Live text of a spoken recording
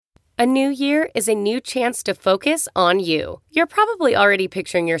A new year is a new chance to focus on you. You're probably already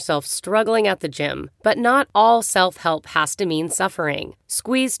picturing yourself struggling at the gym, but not all self-help has to mean suffering.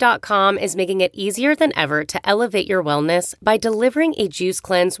 Squeeze.com is making it easier than ever to elevate your wellness by delivering a juice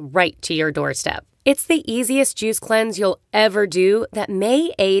cleanse right to your doorstep. It's the easiest juice cleanse you'll ever do that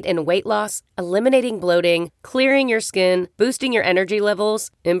may aid in weight loss, eliminating bloating, clearing your skin, boosting your energy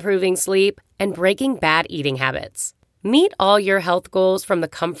levels, improving sleep, and breaking bad eating habits. Meet all your health goals from the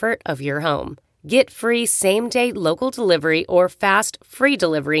comfort of your home. Get free same-day local delivery or fast free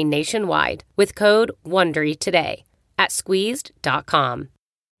delivery nationwide with code WONDERY today at squeezed.com.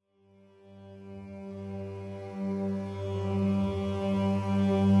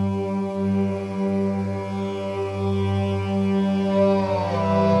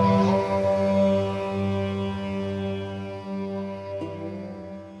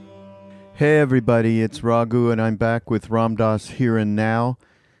 Hey everybody, it's Raghu and I'm back with Ram Dass Here and Now.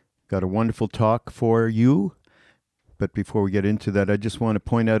 Got a wonderful talk for you. But before we get into that, I just want to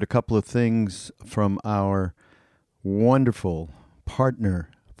point out a couple of things from our wonderful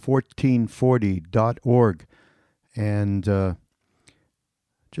partner, 1440.org. And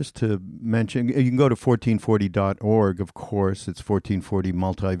just to mention, you can go to 1440.org, of course. It's 1440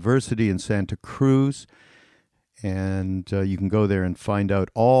 Multiversity in Santa Cruz. And you can go there and find out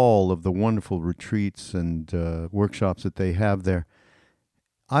all of the wonderful retreats and workshops that they have there.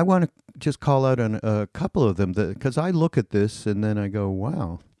 I want to just call out on a couple of them because I look at this and then I go,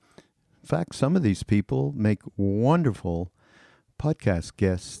 wow. In fact, some of these people make wonderful podcast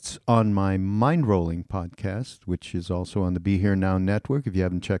guests on my Mind Rolling podcast, which is also on the Be Here Now network. If you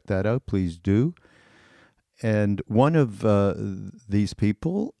haven't checked that out, please do. And one of these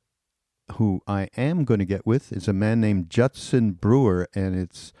people who I am going to get with is a man named Judson Brewer, and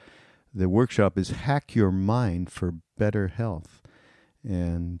the workshop is Hack Your Mind for Better Health.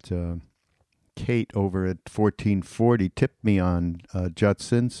 And Kate over at 1440 tipped me on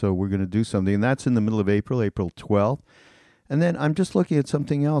Judson, so we're going to do something, and that's in the middle of April 12th. And then I'm just looking at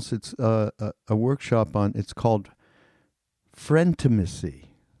something else. It's a workshop it's called Frientimacy.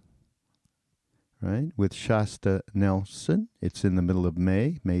 Right, with Shasta Nelson. It's in the middle of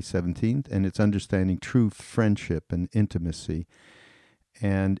May 17th, and it's Understanding True Friendship and Intimacy.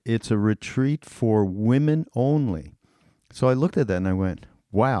 And it's a retreat for women only. So I looked at that and I went,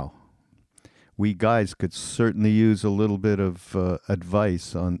 wow, we guys could certainly use a little bit of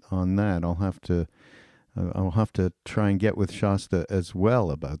advice on that. I'll have to try and get with Shasta as well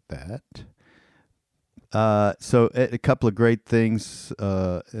about that. So a couple of great things.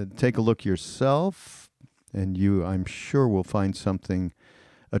 Take a look yourself, and you, I'm sure, will find something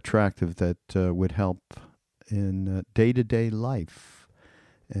attractive that would help in day-to-day life.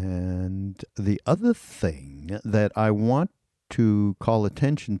 And the other thing that I want to call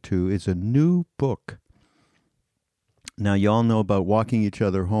attention to is a new book. Now, you all know about Walking Each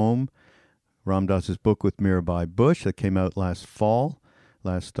Other Home, Ram Dass's book with Mirabai Bush that came out last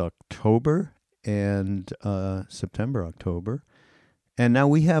October. And September, October. And now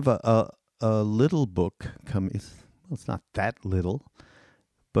we have a little book coming. Well, it's not that little,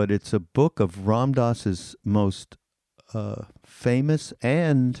 but it's a book of Ram Dass's most famous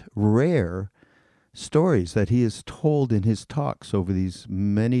and rare stories that he has told in his talks over these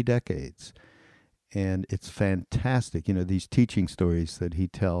many decades. And it's fantastic, these teaching stories that he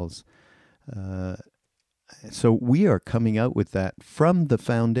tells. So we are coming out with that from the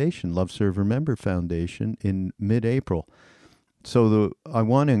foundation, Love, Serve, Remember Foundation, in mid-April. So I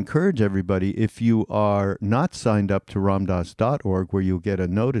want to encourage everybody, if you are not signed up to ramdass.org, where you'll get a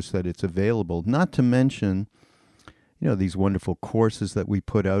notice that it's available, not to mention, these wonderful courses that we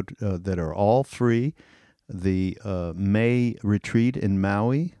put out that are all free. The May retreat in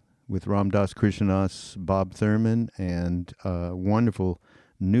Maui with Ram Dass Krishnadas, Bob Thurman, and wonderful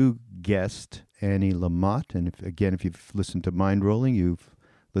new guest, Annie Lamott. And if you've listened to Mind Rolling, you've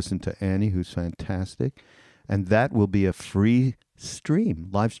listened to Annie, who's fantastic. And that will be a free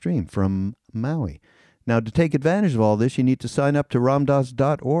live stream from Maui. Now, to take advantage of all this, you need to sign up to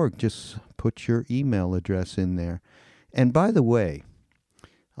ramdass.org. Just put your email address in there. And by the way,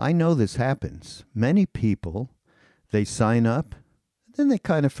 I know this happens. Many people, they sign up, then they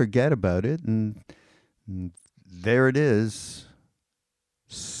kind of forget about it, and there it is.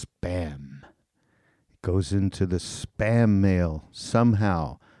 Spam. It goes into the spam mail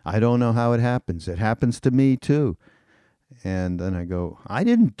somehow. I don't know how it happens. It happens to me too. And then I go, I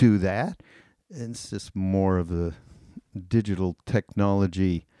didn't do that. And it's just more of the digital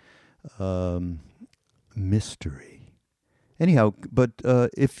technology mystery. Anyhow, but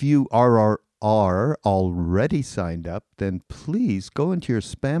if you are are already signed up, then please go into your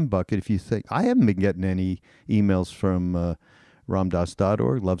spam bucket. If you think, I haven't been getting any emails from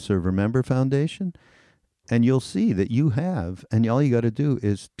ramdas.org, Love Serve Remember Foundation, and you'll see that you have, and all you got to do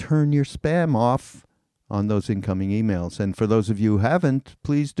is turn your spam off on those incoming emails. And for those of you who haven't,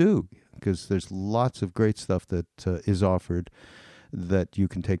 please do, because there's lots of great stuff that is offered that you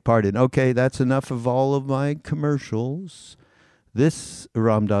can take part in. Okay, that's enough of all of my commercials. This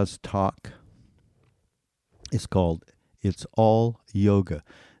Ram Dass talk is called It's All Yoga.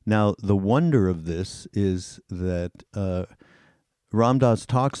 Now, the wonder of this is that Ram Dass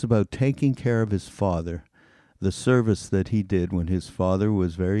talks about taking care of his father, the service that he did when his father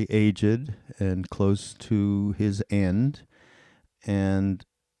was very aged and close to his end. And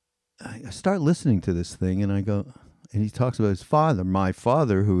I start listening to this thing, and I go, and he talks about his father, my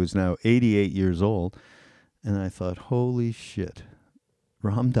father, who is now 88 years old. And I thought, holy shit,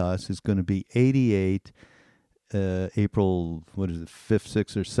 Ram Dass is going to be 88 April, 5th,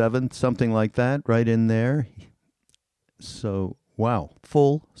 6th, or 7th, something like that, right in there. So, wow,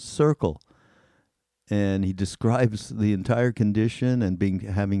 full circle. And he describes the entire condition and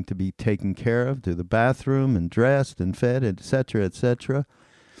having to be taken care of, to the bathroom and dressed and fed, etc., etc.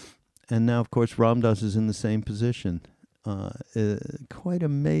 And now, of course, Ram Dass is in the same position. Quite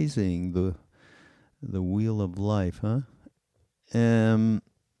amazing, the wheel of life, huh?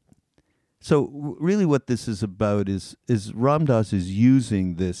 So really what this is about is Ram Dass is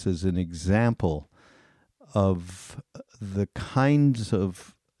using this as an example of the kinds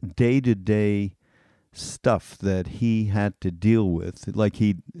of day-to-day stuff that he had to deal with, like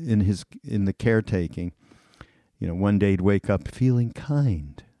in the caretaking. You know, one day he'd wake up feeling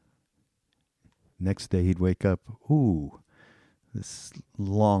kind. Next day he'd wake up, ooh, this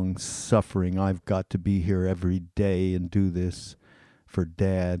long suffering, I've got to be here every day and do this for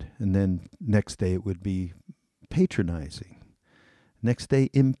Dad. And then next day it would be patronizing. Next day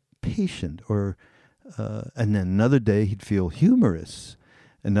impatient, and then another day he'd feel humorous.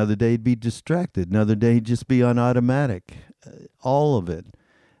 Another day he'd be distracted. Another day he'd just be on automatic. All of it.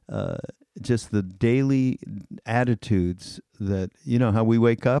 Just the daily attitudes that, you know, how we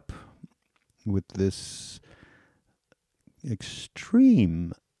wake up with this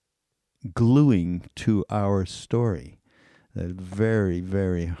extreme gluing to our story. That's very,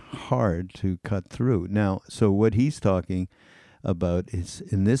 very hard to cut through. Now, so what he's talking about is,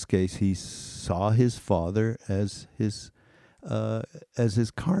 in this case, he saw his father as his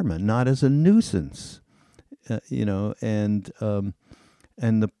karma, not as a nuisance, and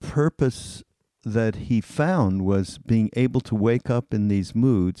the purpose that he found was being able to wake up in these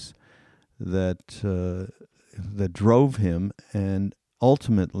moods that drove him, and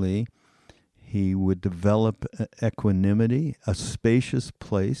ultimately he would develop equanimity, a spacious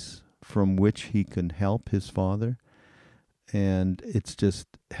place from which he can help his father, and it's just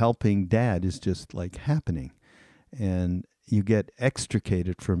helping Dad is just like happening, and you get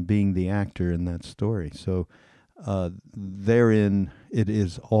extricated from being the actor in that story. So therein it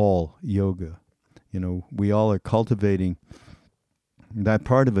is all yoga. You know, we all are cultivating that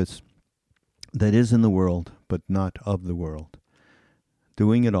part of us that is in the world, but not of the world.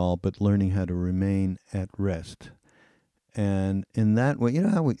 Doing it all, but learning how to remain at rest. And in that way, you know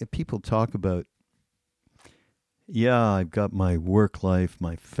how people talk about, yeah, I've got my work life,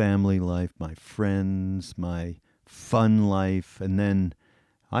 my family life, my friends, my fun life, and then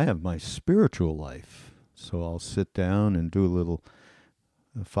I have my spiritual life. So I'll sit down and do a little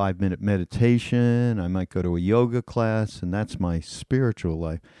 5-minute meditation. I might go to a yoga class, and that's my spiritual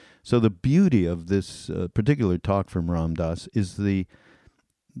life. So the beauty of this particular talk from Ram Dass is the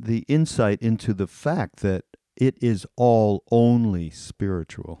insight into the fact that it is all only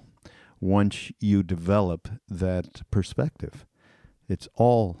spiritual once you develop that perspective. It's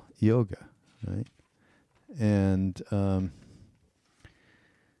all yoga, right? And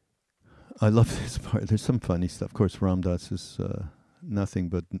I love this part. There's some funny stuff. Of course, Ram Dass is nothing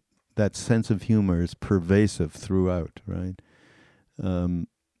but that sense of humor is pervasive throughout, right?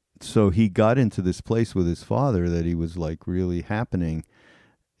 So he got into this place with his father that he was like really happening,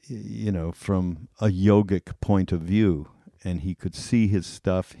 you know, from a yogic point of view, and he could see his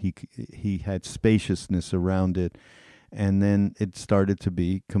stuff. He had spaciousness around it, and then it started to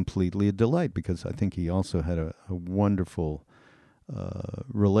be completely a delight, because I think he also had a wonderful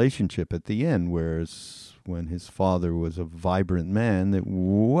relationship at the end, whereas when his father was a vibrant man, it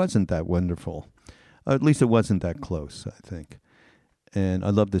wasn't that wonderful. At least it wasn't that close, I think. And I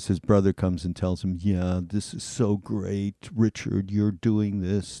love this. His brother comes and tells him, yeah, this is so great, Richard, you're doing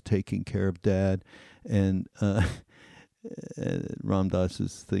this, taking care of Dad. And Ram Dass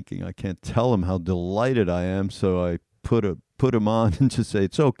is thinking, I can't tell him how delighted I am, so I put him on and just say,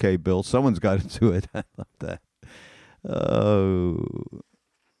 it's okay, Bill. Someone's got to do it. I love that. Oh,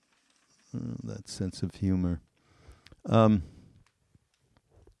 that sense of humor. And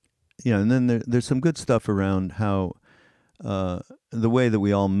then there's some good stuff around how the way that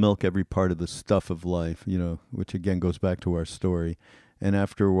we all milk every part of the stuff of life, which again goes back to our story. And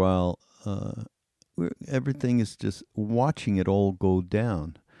after a while, everything is just watching it all go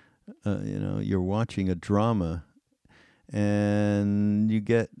down. You're watching a drama, and you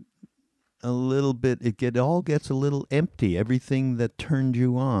get a little bit, it all gets a little empty. Everything that turned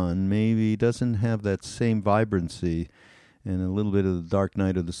you on maybe doesn't have that same vibrancy, and a little bit of the dark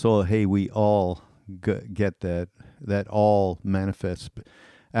night of the soul. Hey, we all get that. That all manifests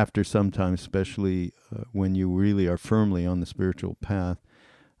after some time, especially when you really are firmly on the spiritual path.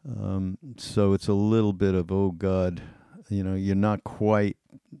 So it's a little bit of, oh God, you're not quite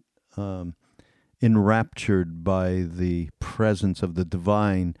enraptured by the presence of the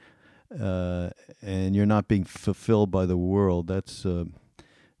divine, and you're not being fulfilled by the world. That's a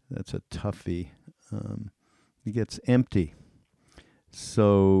toughie. It gets empty.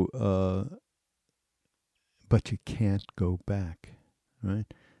 So, but you can't go back, right?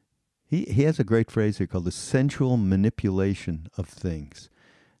 He has a great phrase here called the sensual manipulation of things.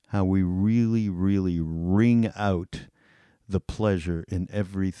 How we really, really wring out the pleasure in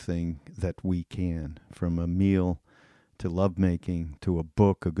everything that we can, from a meal to lovemaking to a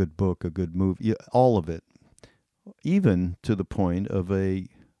book, a good movie, all of it. Even to the point of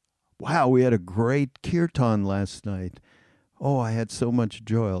wow, we had a great kirtan last night. Oh, I had so much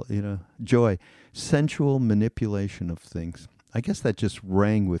joy, joy. Sensual manipulation of things. I guess that just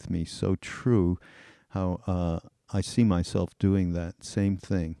rang with me so true, how I see myself doing that same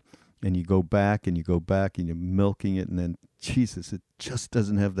thing. And you go back and you're milking it, and then, Jesus, it just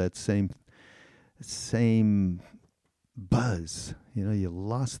doesn't have that same buzz. You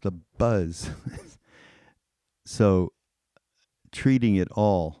lost the buzz. So treating it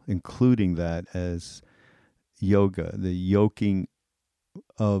all, including that, as yoga, the yoking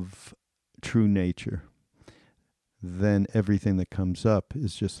of true nature, then everything that comes up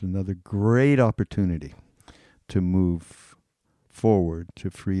is just another great opportunity to move forward to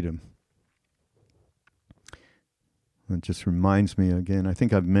freedom. It just reminds me again, I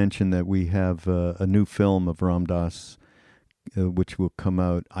think I've mentioned that we have a new film of Ram Dass, which will come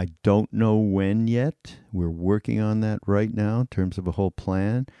out. I don't know when yet. We're working on that right now in terms of a whole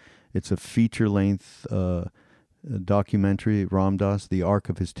plan. It's a feature-length documentary, Ram Dass, the arc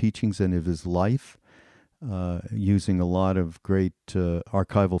of his teachings and of his life, using a lot of great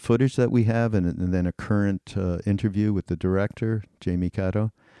archival footage that we have, and then a current interview with the director, Jamie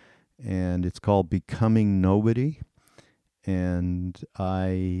Cato. And it's called Becoming Nobody. And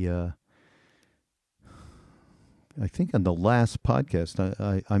I think on the last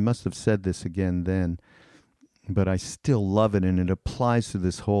podcast, I must have said this again then, but I still love it, and it applies to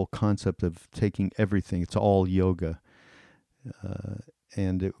this whole concept of taking everything. It's all yoga.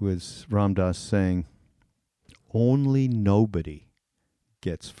 And it was Ram Dass saying, only nobody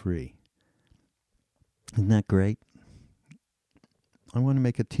gets free. Isn't that great? I want to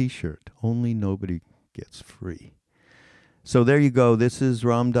make a t-shirt. Only nobody gets free. So there you go. This is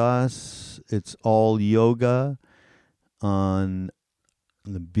Ram Dass. It's all yoga on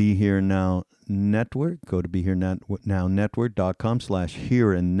the Be Here Now network. Go to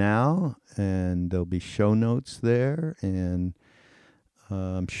BeHereNowNetwork.com/here and now, and there'll be show notes there, and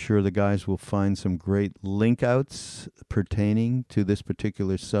I'm sure the guys will find some great link outs pertaining to this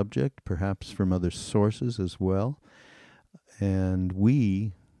particular subject, perhaps from other sources as well. And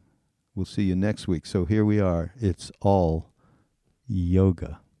we will see you next week. So here we are. It's all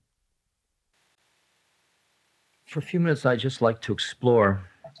yoga. For a few minutes, I'd just like to explore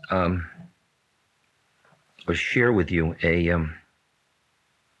or share with you a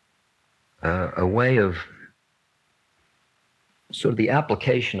way of sort of the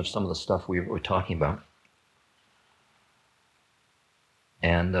application of some of the stuff we were talking about.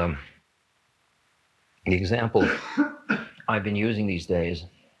 And the example I've been using these days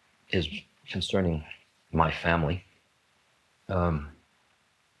is concerning my family.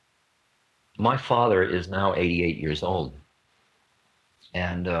 My father is now 88 years old,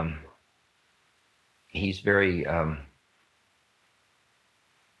 and he's very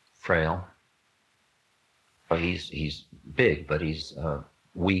frail. But he's big, but he's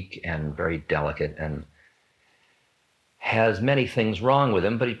weak and very delicate, and has many things wrong with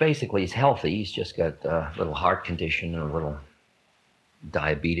him. But he's healthy. He's just got a little heart condition and a little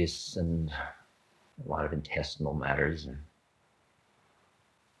diabetes and a lot of intestinal matters,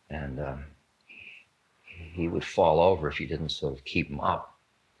 and he would fall over if you didn't sort of keep him up.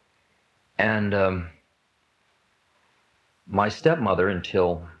 And my stepmother,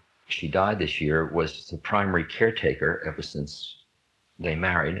 until she died this year, was the primary caretaker ever since they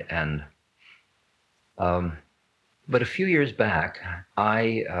married. And but a few years back,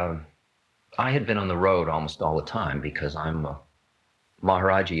 I had been on the road almost all the time because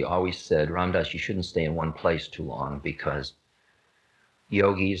Maharaji always said, Ramdas, you shouldn't stay in one place too long because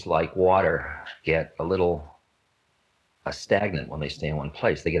yogis, like water, get a little stagnant when they stay in one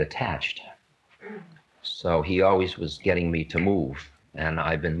place. They get attached. So he always was getting me to move, and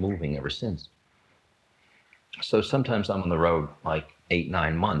I've been moving ever since. So sometimes I'm on the road like 8,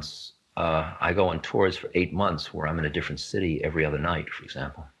 9 months. I go on tours for 8 months where I'm in a different city every other night, for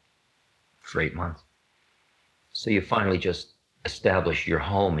example, for 8 months. So you finally just establish your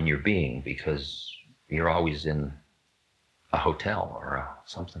home and your being because you're always in a hotel or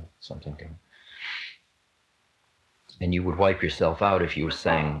something different. And you would wipe yourself out if you were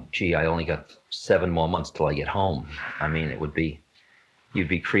saying, gee, I only got 7 more months till I get home. I mean, you'd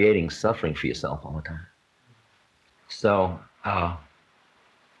be creating suffering for yourself all the time. So,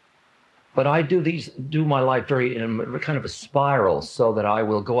 but I do my life very in a kind of a spiral so that I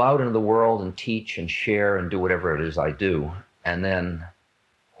will go out into the world and teach and share and do whatever it is I do. And then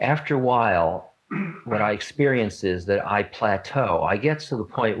after a while, what I experience is that I plateau. I get to the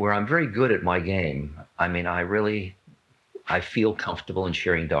point where I'm very good at my game. I mean, I feel comfortable in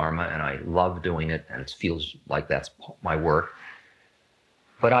sharing Dharma, and I love doing it, and it feels like that's my work.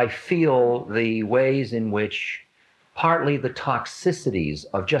 But I feel the ways in which partly the toxicities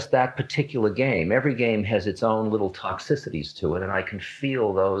of just that particular game, every game has its own little toxicities to it, and I can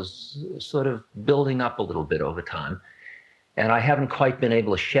feel those sort of building up a little bit over time. And I haven't quite been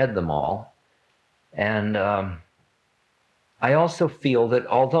able to shed them all. And I also feel that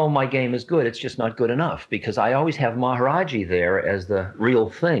although my game is good, it's just not good enough because I always have Maharaji there as the real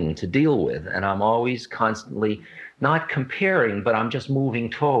thing to deal with. And I'm always constantly not comparing, but I'm just moving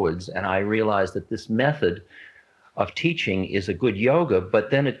towards. And I realize that this method of teaching is a good yoga, but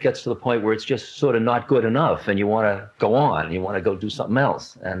then it gets to the point where it's just sort of not good enough and you want to go on, you want to go do something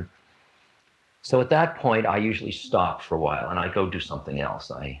else. And so at that point, I usually stop for a while and I go do something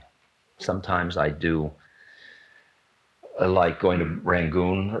else. Sometimes I do like going to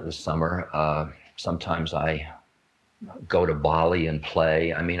Rangoon this summer. Sometimes I go to Bali and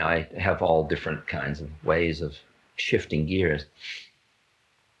play. I mean, I have all different kinds of ways of shifting gears.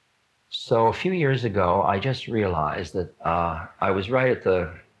 So a few years ago, I just realized that I was right at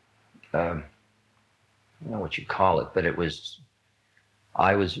the, I don't know what you call it, but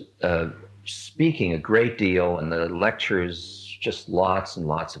I was speaking a great deal, and the lectures, just lots and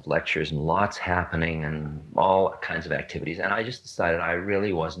lots of lectures and lots happening and all kinds of activities. And I just decided I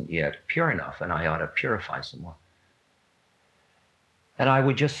really wasn't yet pure enough and I ought to purify some more. And I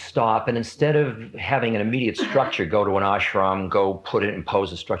would just stop, and instead of having an immediate structure, go to an ashram, go put it,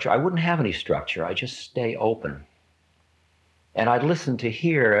 impose a structure, I wouldn't have any structure. I just stay open. And I'd listen to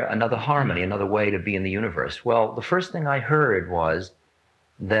hear another harmony, another way to be in the universe. Well, the first thing I heard was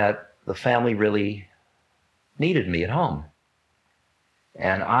that the family really needed me at home.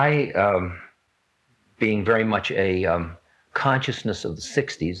 And I, being very much a consciousness of the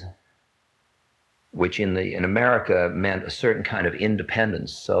 60s, which in America meant a certain kind of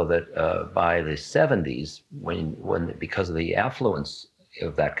independence, so that by the 70s, when because of the affluence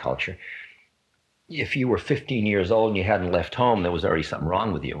of that culture, if you were 15 years old and you hadn't left home, there was already something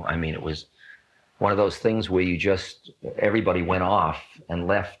wrong with you. I mean, it was one of those things where everybody went off and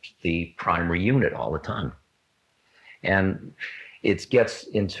left the primary unit all the time. And it gets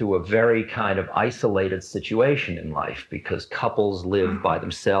into a very kind of isolated situation in life because couples live by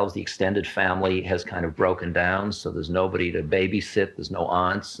themselves. The extended family has kind of broken down, so there's nobody to babysit. There's no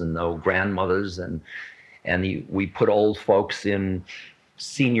aunts and no grandmothers, and we put old folks in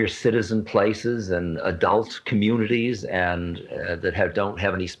senior citizen places and adult communities and that don't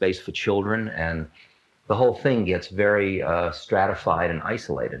have any space for children, and the whole thing gets very stratified and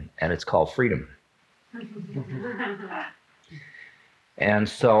isolated, and it's called freedom. And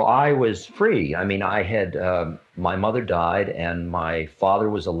so I was free. I mean, I had, my mother died and my father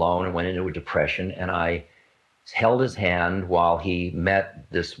was alone and went into a depression, and I held his hand while he met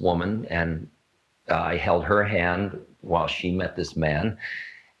this woman, and I held her hand while she met this man,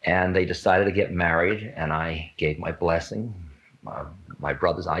 and they decided to get married, and I gave my blessing. My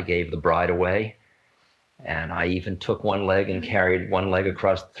brothers, I gave the bride away, and I even took one leg and carried one leg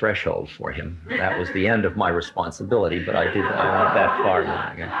across the threshold for him. That was the end of my responsibility, but I went that far.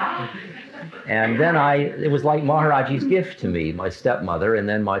 And then it was like Maharaji's gift to me, my stepmother, and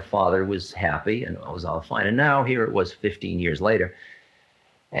then my father was happy and it was all fine. And now here it was 15 years later.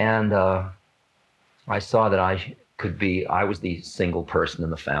 And I saw that I was the single person in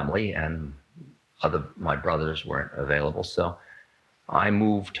the family and my brothers weren't available. So I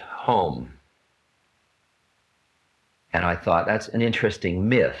moved home. And I thought, that's an interesting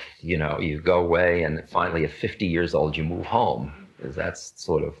myth. You know, you go away and finally at 50 years old, you move home. That's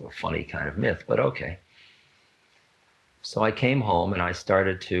sort of a funny kind of myth, but okay. So I came home and I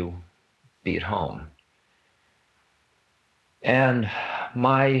started to be at home. And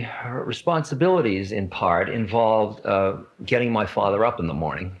my responsibilities in part involved getting my father up in the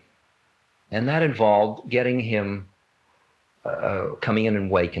morning. And that involved getting him, coming in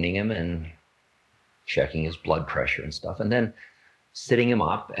and wakening him and checking his blood pressure and stuff. And then sitting him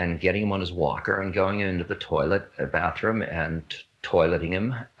up and getting him on his walker and going into the bathroom and toileting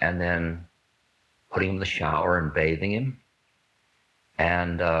him, and then putting him in the shower and bathing him,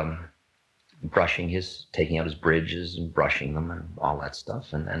 and taking out his bridges and brushing them and all that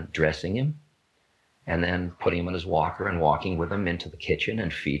stuff, and then dressing him, and then putting him on his walker and walking with him into the kitchen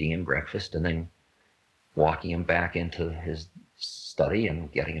and feeding him breakfast, and then walking him back into his study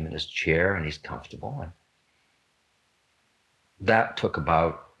and getting him in his chair and he's comfortable. And that took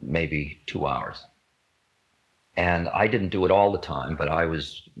about maybe 2 hours. And I didn't do it all the time, but I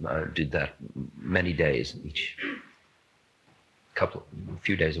did that many days, a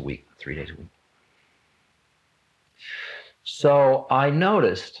few days a week, 3 days a week. So I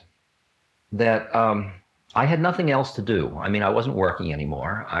noticed that I had nothing else to do. I mean, I wasn't working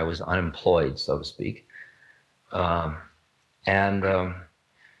anymore. I was unemployed, so to speak. So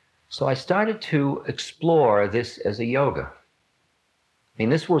I started to explore this as a yoga. I mean,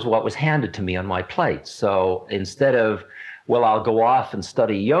 this was what was handed to me on my plate. So instead of, well, I'll go off and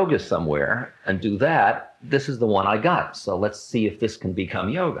study yoga somewhere and do that, this is the one I got. So let's see if this can become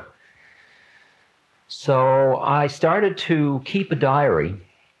yoga. So I started to keep a diary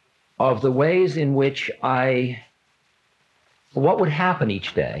of the ways in which what would happen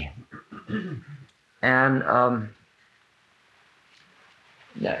each day. And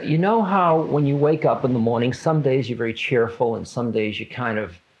you know how when you wake up in the morning, some days you're very cheerful and some days you're kind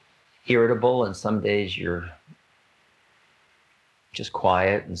of irritable and some days you're just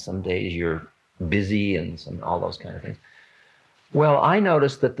quiet and some days you're busy and all those kind of things. Well, I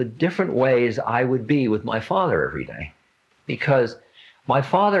noticed that the different ways I would be with my father every day, because my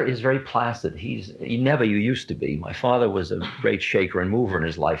father is very placid. He never used to be. My father was a great shaker and mover in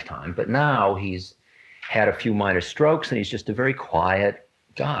his lifetime, but now he's had a few minor strokes and he's just a very quiet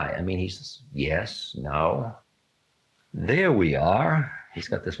guy. I mean, he's yes, no, there we are. He's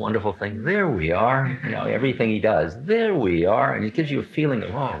got this wonderful thing, there we are. You know, everything he does, there we are. And it gives you a feeling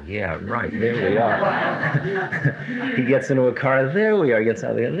of, oh, yeah, right, there we are. He gets into a car, there we are. He gets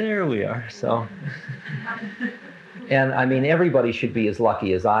out of there we are. So, and I mean, everybody should be as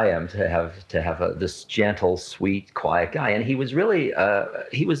lucky as I am to have this gentle, sweet, quiet guy. And he was really,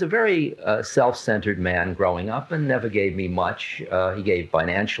 he was a very self-centered man growing up and never gave me much. He gave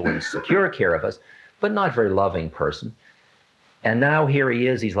financial and secure care of us, but not a very loving person. And now here he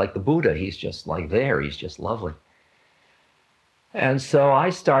is, he's like the Buddha. He's just like there, he's just lovely. And so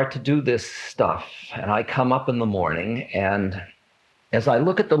I start to do this stuff and I come up in the morning and as I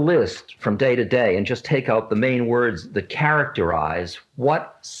look at the list from day to day and just take out the main words that characterize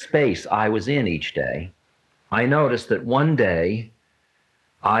what space I was in each day, I notice that one day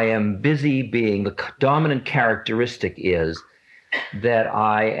I am busy being, the dominant characteristic is that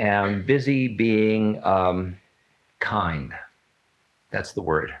I am busy being kind. That's the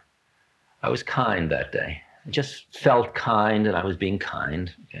word. I was kind that day. I just felt kind and I was being kind.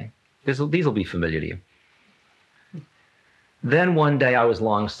 Okay, these will be familiar to you. Then one day I was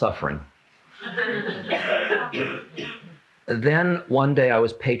long-suffering. Then one day I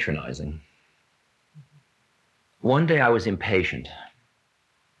was patronizing. One day I was impatient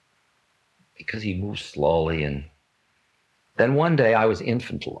because he moves slowly. And then one day I was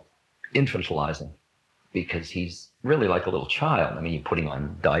infantilizing because he's really like a little child. I mean, you're putting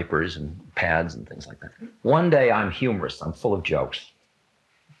on diapers and pads and things like that. One day I'm humorous. I'm full of jokes.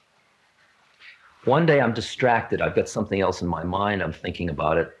 One day I'm distracted. I've got something else in my mind. I'm thinking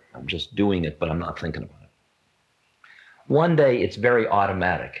about it. I'm just doing it, but I'm not thinking about it. One day it's very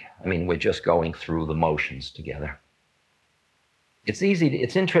automatic. I mean, we're just going through the motions together. It's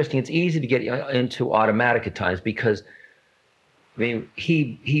interesting. It's easy to get into automatic at times because, I mean,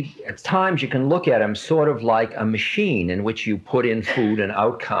 he at times you can look at him sort of like a machine in which you put in food and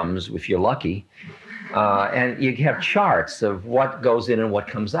out comes, if you're lucky, And you have charts of what goes in and what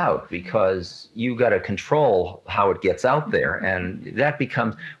comes out, because you got to control how it gets out there. And that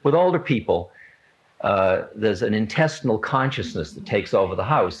becomes, with older people, there's an intestinal consciousness that takes over the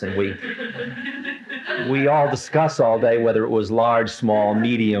house, and we all discuss all day whether it was large, small,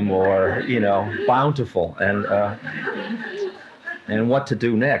 medium, or bountiful, and what to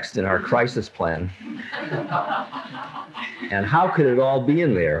do next in our crisis plan. And how could it all be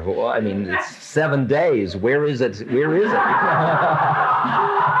in there? Well, I mean, it's 7 days. Where is it? Where is it?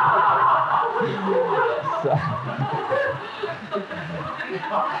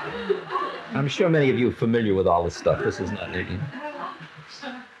 I'm sure many of you are familiar with all this stuff. This is not new.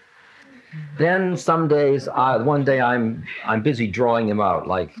 Then some days, one day I'm busy drawing him out,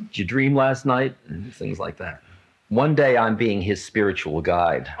 like, did you dream last night? And things like that. One day I'm being his spiritual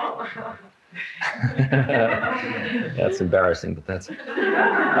guide. That's embarrassing, but that's...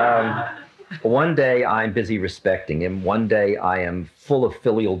 One day I'm busy respecting him. One day I am full of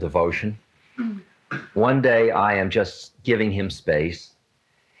filial devotion. One day I am just giving him space.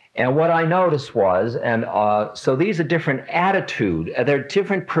 And what I noticed was, so these are different they're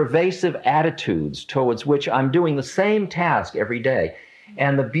different pervasive attitudes towards which I'm doing the same task every day.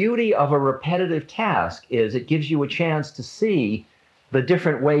 And the beauty of a repetitive task is it gives you a chance to see the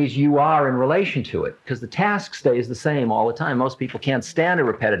different ways you are in relation to it, because the task stays the same all the time. Most people can't stand a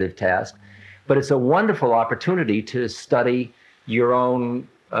repetitive task, but it's a wonderful opportunity to study your own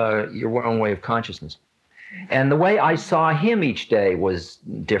way of consciousness. And the way I saw him each day was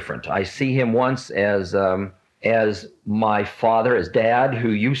different. I see him once as my father, as Dad, who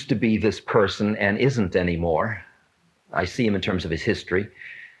used to be this person and isn't anymore. I see him in terms of his history.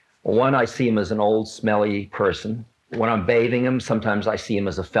 One, I see him as an old, smelly person. When I'm bathing him, sometimes I see him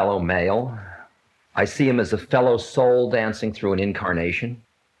as a fellow male. I see him as a fellow soul dancing through an incarnation.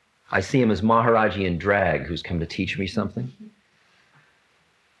 I see him as Maharaji in drag, who's come to teach me something.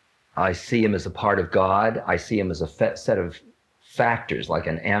 I see him as a part of God. I see him as a set of factors, like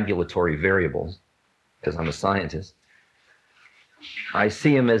an ambulatory variables, because I'm a scientist. I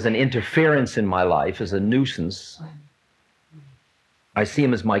see him as an interference in my life, as a nuisance. I see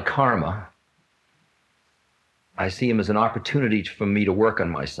him as my karma. I see him as an opportunity for me to work on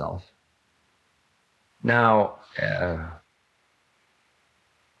myself. Now,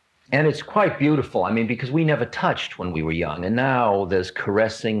 and it's quite beautiful, I mean, because we never touched when we were young, and now there's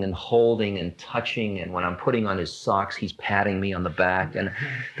caressing and holding and touching, and when I'm putting on his socks, he's patting me on the back, and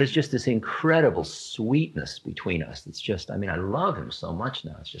there's just this incredible sweetness between us. It's just, I mean, I love him so much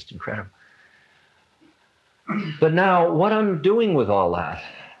now. It's just incredible. But now, what I'm doing with all that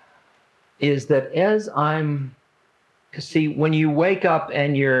is that because see, when you wake up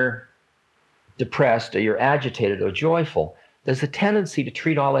and you're depressed or you're agitated or joyful, there's a tendency to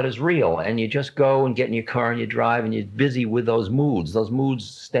treat all that as real, and you just go and get in your car and you drive and you're busy with those moods. Those moods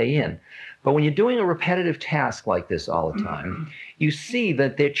stay in. But when you're doing a repetitive task like this all the time, you see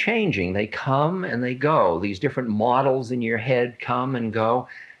that they're changing. They come and they go. These different models in your head come and go.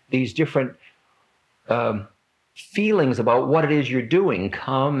 These different feelings about what it is you're doing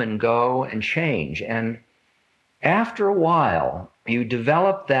come and go and change. And after a while, you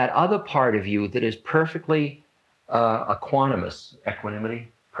develop that other part of you that is perfectly equanimity,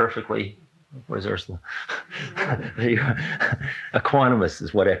 perfectly, where's Ursula? Equanimous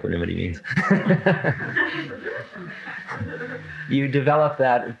is what equanimity means. You develop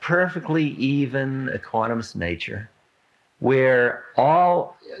that perfectly even, equanimous nature, where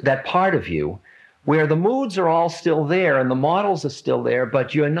all that part of you, where the moods are all still there and the models are still there,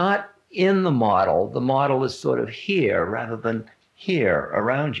 but you're not in the model. The model is sort of here rather than here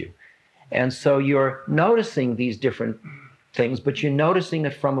around you. And so you're noticing these different things, but you're noticing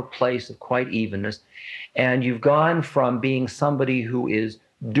it from a place of quite evenness. And you've gone from being somebody who is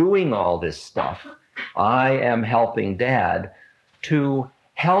doing all this stuff, I am helping Dad, to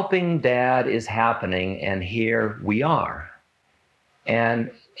helping Dad is happening, and here we are.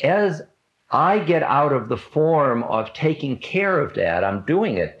 And as I get out of the form of taking care of Dad, I'm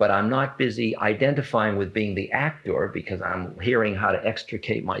doing it, but I'm not busy identifying with being the actor, because I'm hearing how to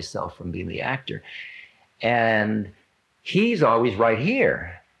extricate myself from being the actor. And he's always right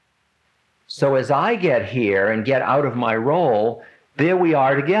here. So as I get here and get out of my role, there we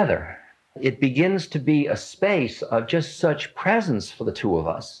are together. It begins to be a space of just such presence for the two of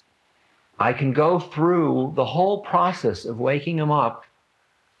us. I can go through the whole process of waking him up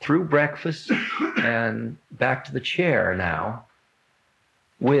through breakfast and back to the chair now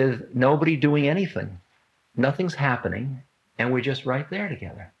with nobody doing anything. Nothing's happening, and we're just right there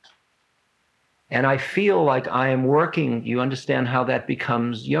together. And I feel like I am working, you understand how that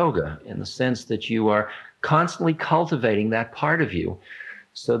becomes yoga, in the sense that you are constantly cultivating that part of you,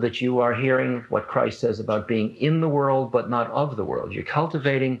 so that you are hearing what Christ says about being in the world but not of the world. You're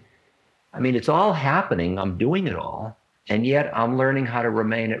cultivating, I mean, it's all happening, I'm doing it all, and yet I'm learning how to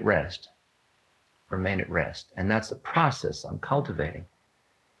remain at rest. Remain at rest. And that's the process I'm cultivating.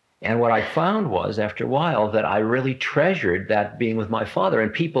 And what I found was, after a while, that I really treasured that being with my father.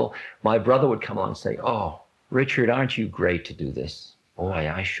 And people, my brother would come on and say, "Oh, Richard, aren't you great to do this? Boy,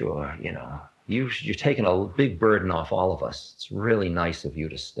 I sure, you're taking a big burden off all of us. It's really nice of you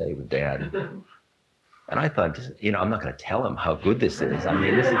to stay with Dad." And I thought, I'm not going to tell him how good this is. I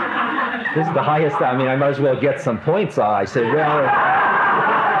mean, this is the highest. I mean, I might as well get some points on. I said, well,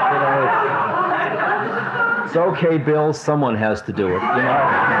 it's okay, Bill. Someone has to do it,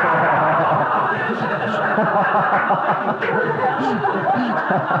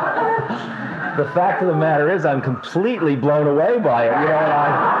 The fact of the matter is, I'm completely blown away by it,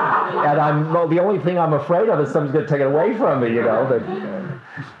 and the only thing I'm afraid of is someone's going to take it away from me,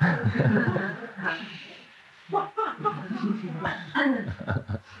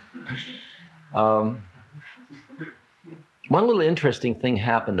 One little interesting thing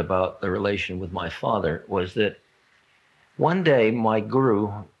happened about the relation with my father was that one day my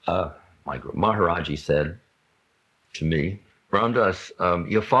guru, Maharaji, said to me, "Ramdas,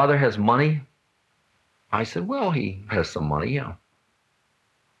 your father has money?" I said, "Well, he has some money, yeah."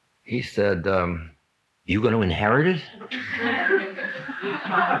 He said, "You going to inherit it?"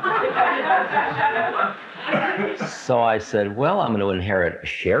 So I said, "Well, I'm going to inherit a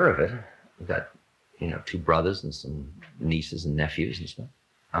share of it. I've got, 2 brothers and some nieces and nephews and stuff.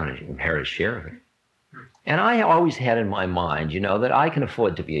 I'm going to inherit a share of it." And I always had in my mind, that I can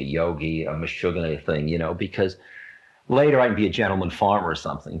afford to be a yogi, a mashugana thing, because later I can be a gentleman farmer or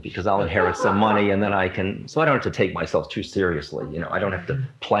something, because I'll inherit some money and then so I don't have to take myself too seriously. I don't have to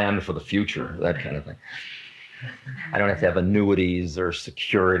plan for the future, that kind of thing. I don't have to have annuities or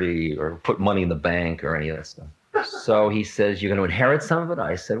security or put money in the bank or any of that stuff. So he says, "You're going to inherit some of it?"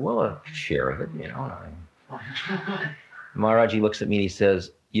 I said, "Well, a share of it, Maharaji looks at me and he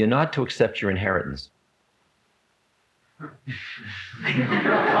says, "You're not to accept your inheritance."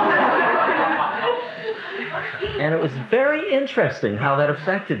 And it was very interesting how that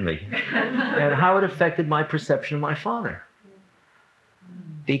affected me and how it affected my perception of my father.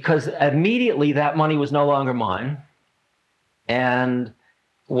 Because immediately that money was no longer mine. And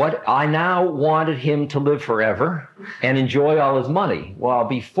what I now wanted him to live forever and enjoy all his money. While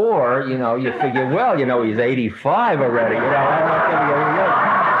before, you figure, well, he's 85 already. I'm not going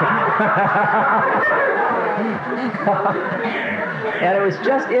to And it was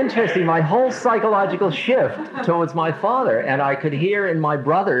just interesting, my whole psychological shift towards my father. And I could hear in my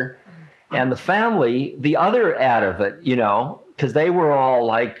brother and the family the other ad of it, because they were all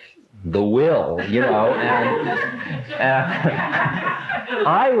like the will, and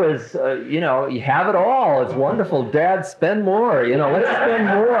I was, you have it all. It's wonderful. Dad, spend more. Let's spend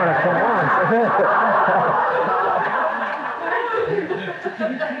more. Come on.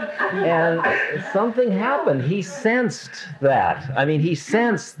 And something happened. He sensed that. I mean, he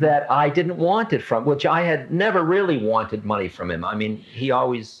sensed that I didn't want it from, which I had never really wanted money from him. I mean, he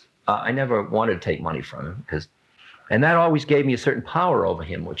always, I never wanted to take money from him and that always gave me a certain power over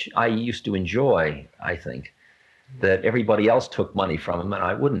him, which I used to enjoy, I think, that everybody else took money from him and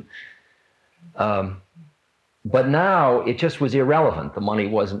I wouldn't. But now it just was irrelevant. The money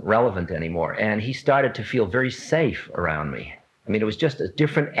wasn't relevant anymore. And he started to feel very safe around me. I mean, it was just a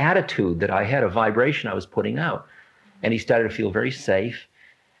different attitude that I had, a vibration I was putting out. And he started to feel very safe.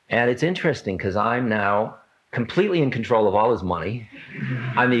 And it's interesting because I'm now completely in control of all his money.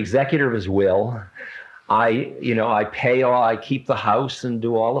 I'm the executor of his will. I keep the house and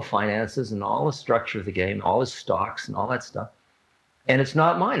do all the finances and all the structure of the game, all his stocks and all that stuff. And it's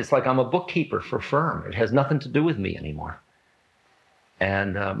not mine. It's like I'm a bookkeeper for a firm. It has nothing to do with me anymore.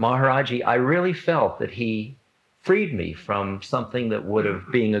 And Maharaji, I really felt that he freed me from something that would have,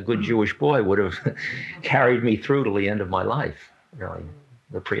 being a good Jewish boy, would have carried me through to the end of my life, really,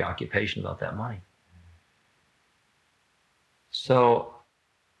 the preoccupation about that money. So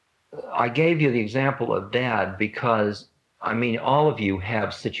I gave you the example of Dad because, I mean, all of you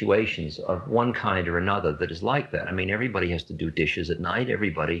have situations of one kind or another that is like that. I mean, everybody has to do dishes at night.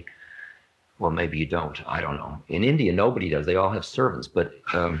 Everybody, well, maybe you don't. I don't know. In India, nobody does. They all have servants. But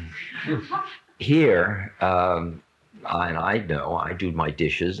here, and I know, I do my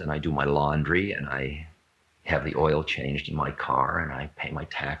dishes and I do my laundry and I have the oil changed in my car and I pay my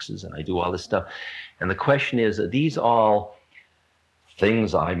taxes and I do all this stuff. And the question is, are these all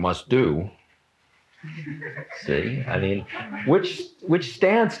things I must do, See, I mean, which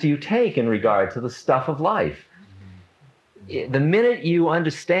stance do you take in regard to the stuff of life? The minute you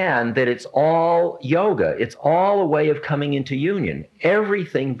understand that it's all yoga, it's all a way of coming into union,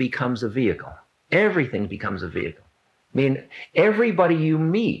 everything becomes a vehicle. Everything becomes a vehicle. I mean, everybody you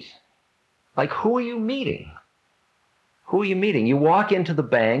meet, like, who are you meeting? Who are you meeting? You walk into the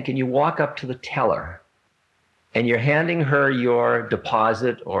bank and you walk up to the teller and you're handing her your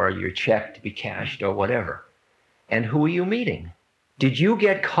deposit or your check to be cashed or whatever. And who are you meeting? Did you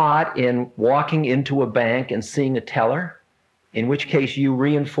get caught in walking into a bank and seeing a teller, in which case you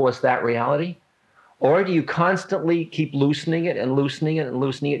reinforce that reality? Or do you constantly keep loosening it and loosening it and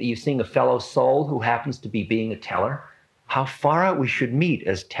loosening it? Are you seeing a fellow soul who happens to be being a teller? How far out we should meet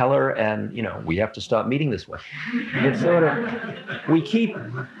as teller, and, you know, we have to stop meeting this way. It's sort of,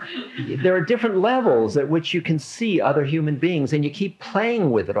 there are different levels at which you can see other human beings, and you keep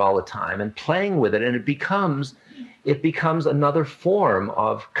playing with it all the time and playing with it, and it becomes another form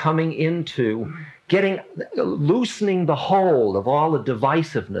of coming into loosening the hold of all the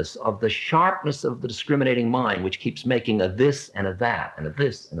divisiveness, of the sharpness of the discriminating mind, which keeps making a this and a that, and a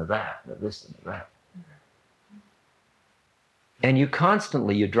this and a that, and a this and a that. And you're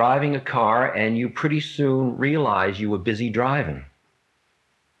driving a car, and you pretty soon realize you were busy driving.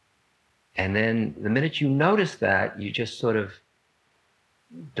 And then the minute you notice that, you just sort of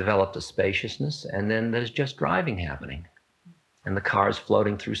developed a spaciousness, and then there's just driving happening. And the car's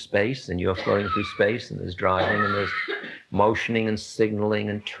floating through space, and you're floating through space, and there's driving, and there's motioning and signaling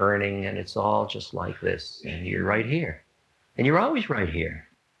and turning, and it's all just like this. And you're right here. And you're always right here.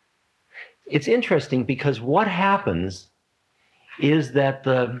 It's interesting because what happens is that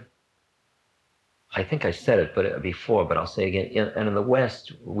I think I said it before, but I'll say again, and in the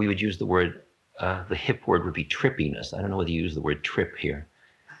West, we would use the word, the hip word would be trippiness. I don't know whether you use the word trip here.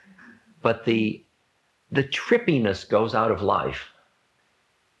 But the trippiness goes out of life.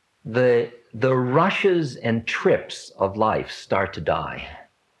 The rushes and trips of life start to die.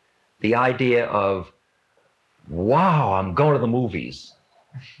 The idea of, wow, I'm going to the movies.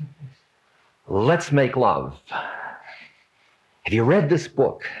 Let's make love. Have you read this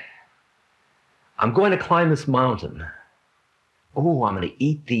book? I'm going to climb this mountain. Oh, I'm going to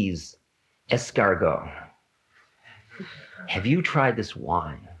eat these escargot. Have you tried this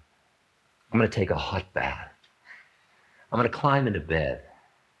wine? I'm going to take a hot bath. I'm going to climb into bed.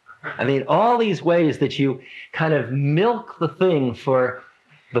 I mean, all these ways that you kind of milk the thing for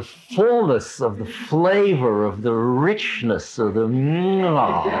the fullness of the flavor, of the richness, of the,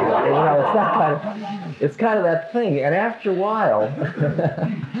 it's kind of that thing. And after a while,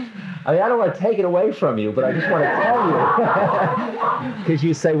 I mean, I don't want to take it away from you, but I just want to tell you, because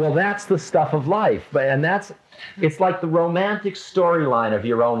you say, well, that's the stuff of life. And it's like the romantic storyline of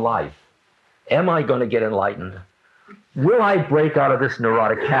your own life. Am I going to get enlightened? Will I break out of this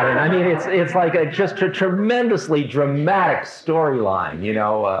neurotic pattern? I mean, it's like just a tremendously dramatic storyline, you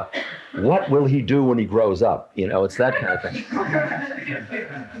know. What will he do when he grows up? You know, it's that kind of thing.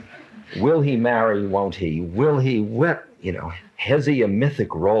 Will he marry, won't he? Will he, you know, has he a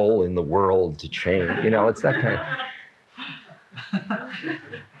mythic role in the world to change? You know, it's that kind of.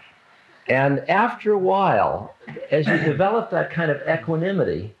 And after a while, as you develop that kind of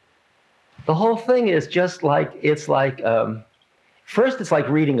equanimity, the whole thing is just like, first it's like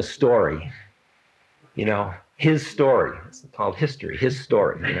reading a story, you know, his story. It's called history, his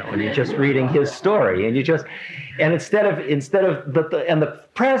story, you know, and you're just reading his story, and instead of the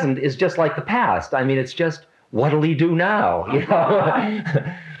present is just like the past. I mean, it's just, what'll he do now, you know?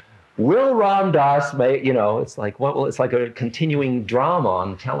 Will Ram Dass make, you know, it's like, it's like a continuing drama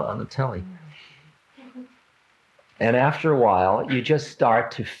on the telly. And after a while, you just start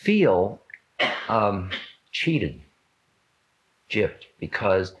to feel cheated, gypped,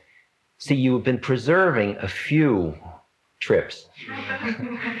 because, see, you've been preserving a few trips.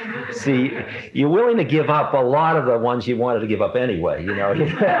 See, you're willing to give up a lot of the ones you wanted to give up anyway, you know.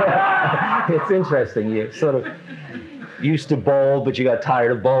 It's interesting. You sort of used to bowl, but you got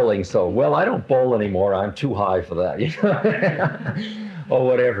tired of bowling, so, well, I don't bowl anymore. I'm too high for that, you know, or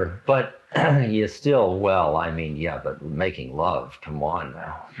whatever. But you're still, well, I mean, yeah, but making love, come on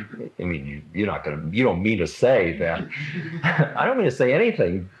now. I mean, you don't mean to say that. I don't mean to say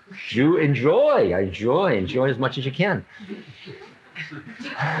anything. You enjoy as much as you can.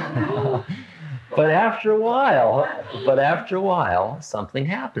 But after a while, something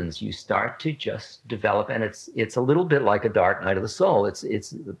happens. You start to just develop, and it's a little bit like a dark night of the soul. It's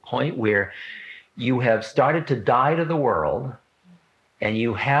the point where you have started to die to the world, and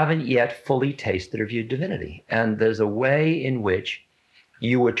you haven't yet fully tasted of your divinity. And there's a way in which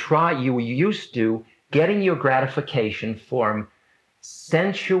you used to getting your gratification from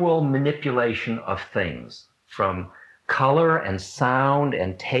sensual manipulation of things, from color and sound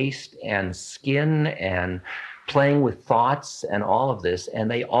and taste and skin and playing with thoughts and all of this, and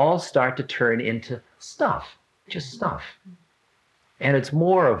they all start to turn into stuff, just stuff. And it's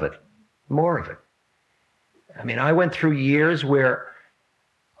more of it, more of it. I mean, I went through years where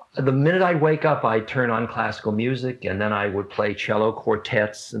the minute I'd wake up, I'd turn on classical music, and then I would play cello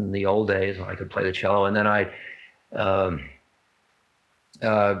quartets in the old days when I could play the cello, and then I'd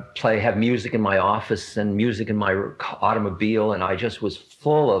have music in my office and music in my automobile, and I just was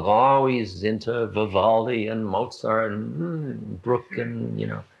full of, always into Vivaldi and Mozart and Bruch and, you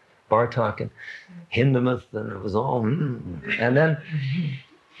know, Bartok and Hindemith, and it was all, and then,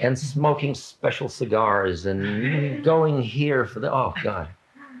 and smoking special cigars and going here for the, oh God.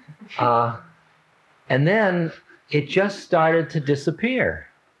 And then it just started to disappear.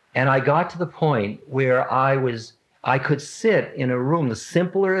 And I got to the point where I could sit in a room. The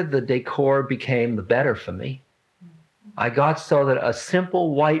simpler the decor became, the better for me. I got so that a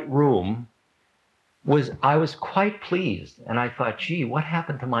simple white room I was quite pleased. And I thought, gee, what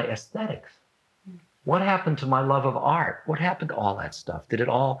happened to my aesthetics? What happened to my love of art? What happened to all that stuff?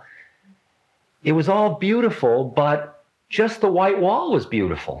 It was all beautiful, but just the white wall was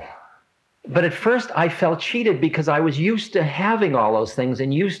beautiful. But at first I felt cheated because I was used to having all those things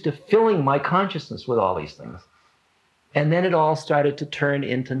and used to filling my consciousness with all these things. And then it all started to turn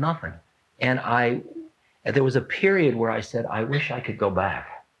into nothing. And there was a period where I said, I wish I could go back.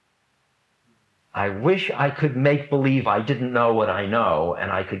 I wish I could make believe I didn't know what I know, and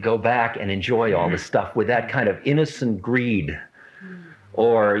I could go back and enjoy all this stuff with that kind of innocent greed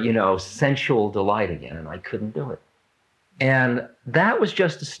or, you know, sensual delight again, and I couldn't do it. And that was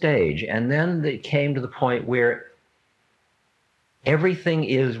just a stage. And then it came to the point where everything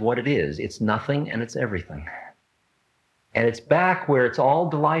is what it is. It's nothing and it's everything. And it's back where it's all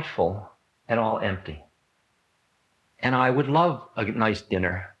delightful and all empty. And I would love a nice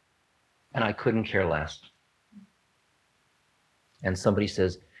dinner, and I couldn't care less. And somebody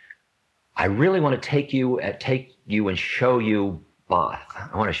says, I really want to take you and show you Bath.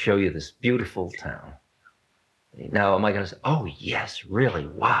 I want to show you this beautiful town. Now, am I going to say, oh, yes, really,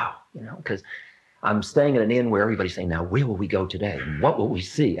 wow, you know, because I'm staying at an inn where everybody's saying, now, where will we go today? And what will we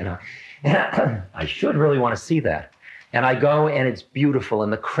see? And I should really want to see that. And I go, and it's beautiful,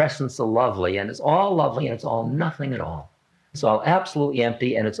 and the crescents are lovely, and it's all lovely, and it's all nothing at all. It's all absolutely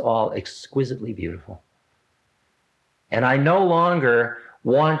empty, and it's all exquisitely beautiful. And I no longer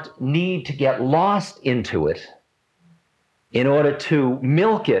need to get lost into it in order to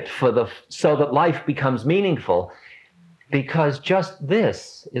milk it so that life becomes meaningful, because just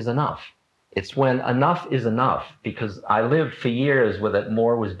this is enough. It's when enough is enough, because I lived for years with it,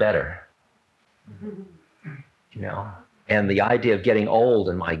 more was better. You know, and the idea of getting old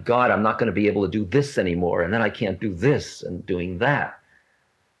and my God, I'm not going to be able to do this anymore, and then I can't do this and doing that.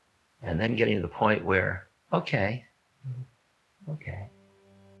 And then getting to the point where, okay.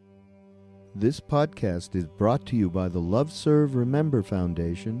 This podcast is brought to you by the Love Serve Remember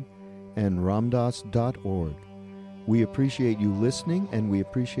Foundation and Ramdas.org. We appreciate you listening, and we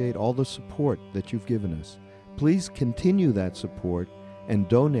appreciate all the support that you've given us. Please continue that support and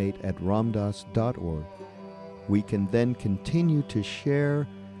donate at Ramdas.org. We can then continue to share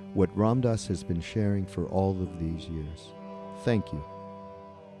what Ram Dass has been sharing for all of these years. Thank you.